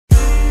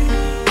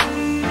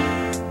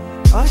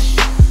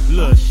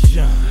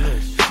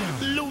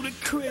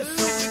Ludacris.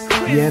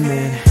 Yeah,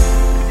 man.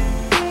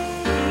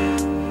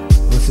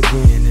 Once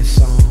again, this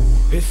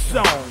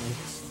song.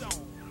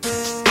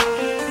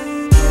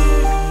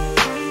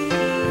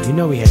 You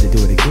know we had to do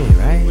it again,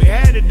 right? We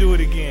had to do it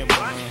again, boy.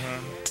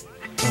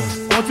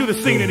 I want you to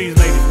sing to these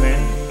ladies, man.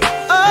 So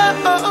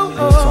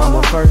I'm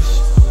up first.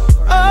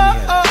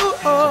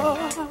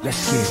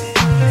 Let's get it.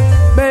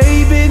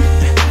 Baby,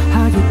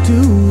 how you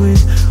doing?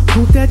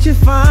 Hope that you're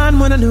fine.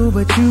 Wanna know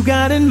what you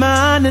got in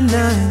mind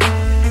tonight.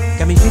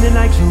 Got me feeling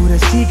like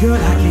Jodeci, girl,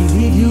 I can't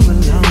leave you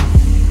alone.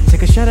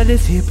 Take a shot of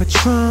this here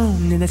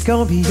Patron, and it's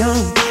gonna be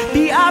on.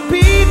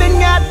 VIP then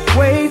got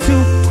way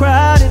too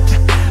crowded.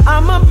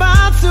 I'm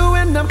about to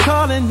and I'm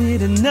calling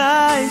it a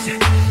night.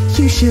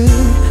 You should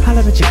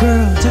holler at your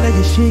girl, tell her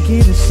you're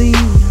shaking the scene.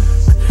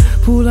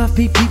 Pull off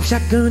peep peep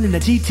shotgun in the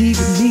GT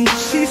with me.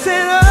 She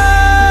said, oh,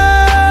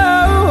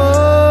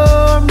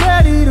 I'm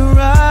ready to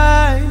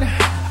ride. I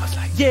was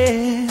like,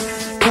 yeah,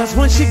 cause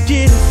once you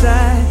get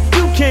inside,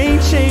 you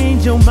can't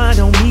change your mind.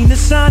 Don't mean to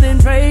sound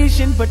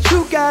impatient, but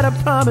you gotta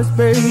promise,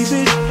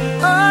 baby.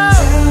 Oh,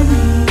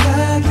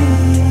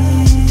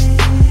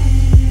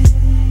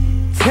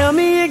 tell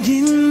me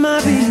again, my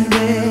baby.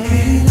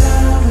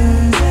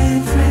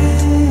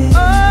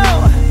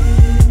 Oh,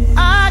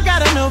 I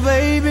gotta know,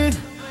 baby.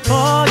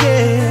 Oh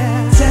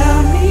yeah.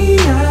 Tell me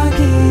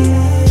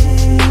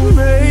again.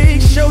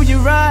 Make sure you're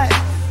right.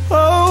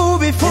 Oh,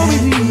 before we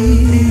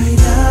leave.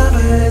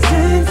 Lovers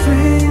and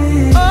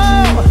friends.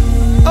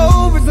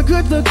 Oh, it's a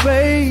good look,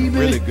 baby.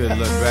 Really good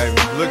look,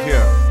 baby. Look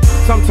here.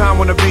 Sometime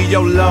wanna be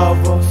your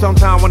lover,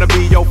 sometime wanna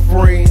be your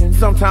friend,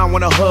 sometime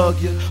wanna hug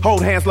you,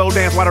 hold hands, slow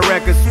dance while the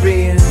record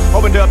spins.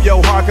 Opened up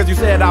your heart cause you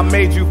said I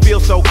made you feel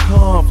so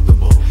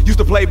comfortable. Used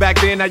to play back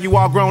then, now you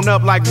all grown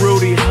up like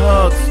Rudy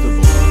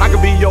Huxtable. I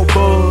could be your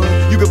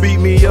bud, you could beat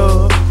me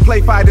up.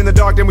 Play fight in the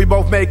dark, then we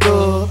both make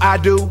up. I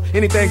do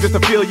anything just to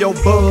feel your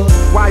buzz.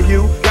 Why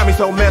you got me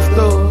so messed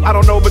up? I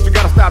don't know, but you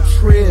gotta stop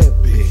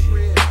tripping.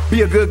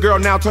 Be a good girl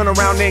now, turn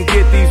around and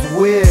get these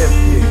whipped.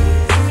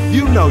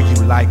 You know you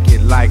like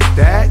it like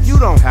that. You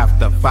don't have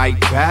to fight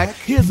back.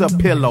 Here's a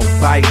pillow,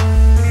 bite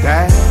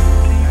that.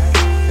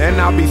 And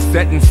I'll be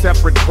setting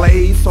separate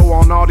plays, so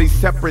on all these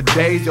separate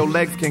days, your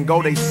legs can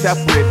go they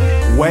separate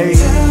ways.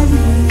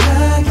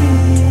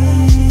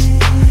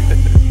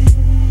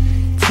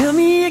 Tell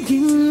me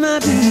again, my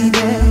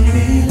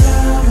baby.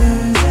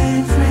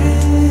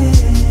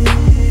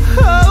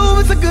 Oh,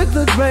 it's a good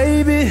look,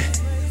 baby.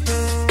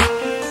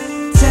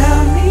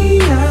 Tell me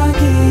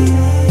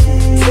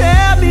again.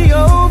 Tell me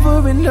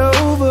over and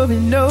over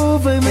and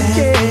over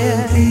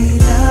again. Be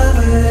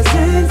lovers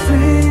and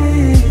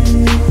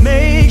friends.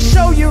 Make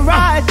sure you're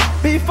right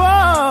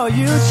before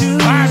you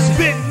choose. I've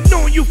been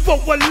knowing you for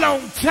a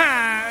long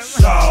time,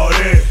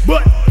 Shawty,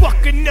 but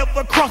fucking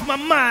never crossed my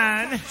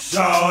mind.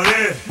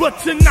 shawty, But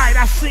tonight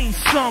I seen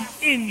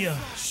something in you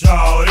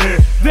shawty,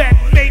 that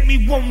made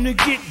me wanna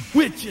get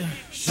with you.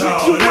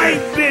 Shawty. You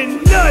ain't been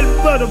nothing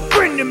but a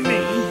friend to me,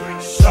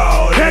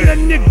 shawty, and a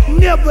nigga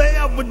never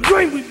ever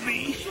dreamed we'd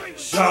be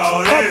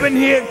shawty, up in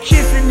here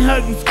kissing,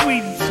 hugging,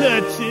 squeezing,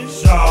 touching.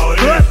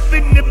 shawty, Up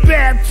in the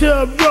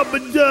bathtub, rubber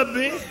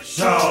dubbing.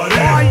 shawty,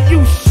 Are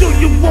you sure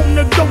you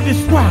wanna go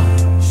this route?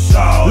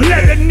 shawty,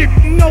 Let a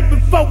nigga know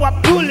before I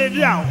pull it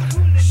out.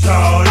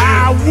 shawty, I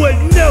would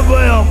never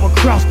ever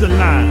cross the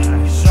line.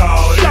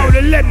 shawty,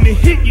 Shawty, let me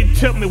hit you,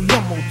 tell me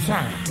one more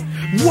time.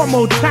 One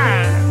more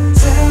time.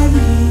 Tell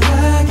me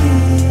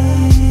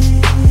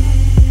again.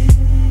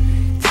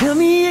 Tell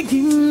me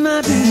again,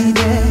 my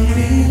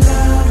baby.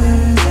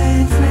 Lovers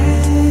and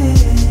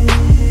friends.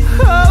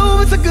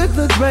 Oh, it's a good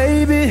look,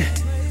 baby.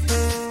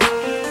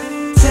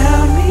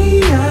 Tell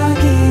me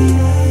again.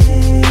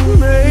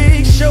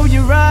 Make sure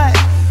you're right.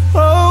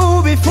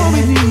 Oh, before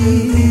we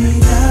leave.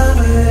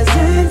 Lovers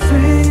and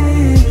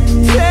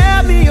friends.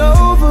 Tell me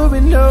over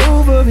and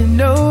over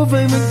and over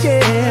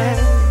again.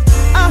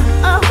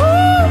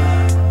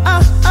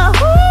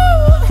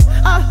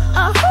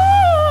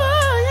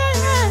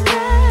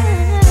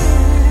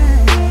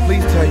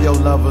 Please tell your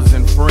lovers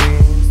and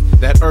friends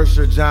that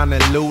Usher, John,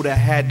 and Luda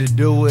had to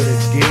do it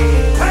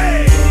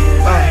again.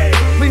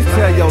 Please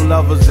tell your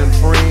lovers and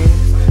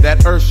friends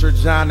that Usher,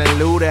 John, and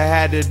Luda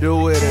had to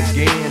do it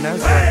again.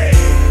 That's right.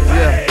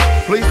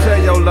 Yeah. Please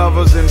tell your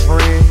lovers and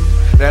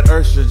friends that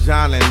Usher,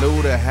 John, and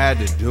Luda had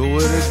to do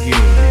it again.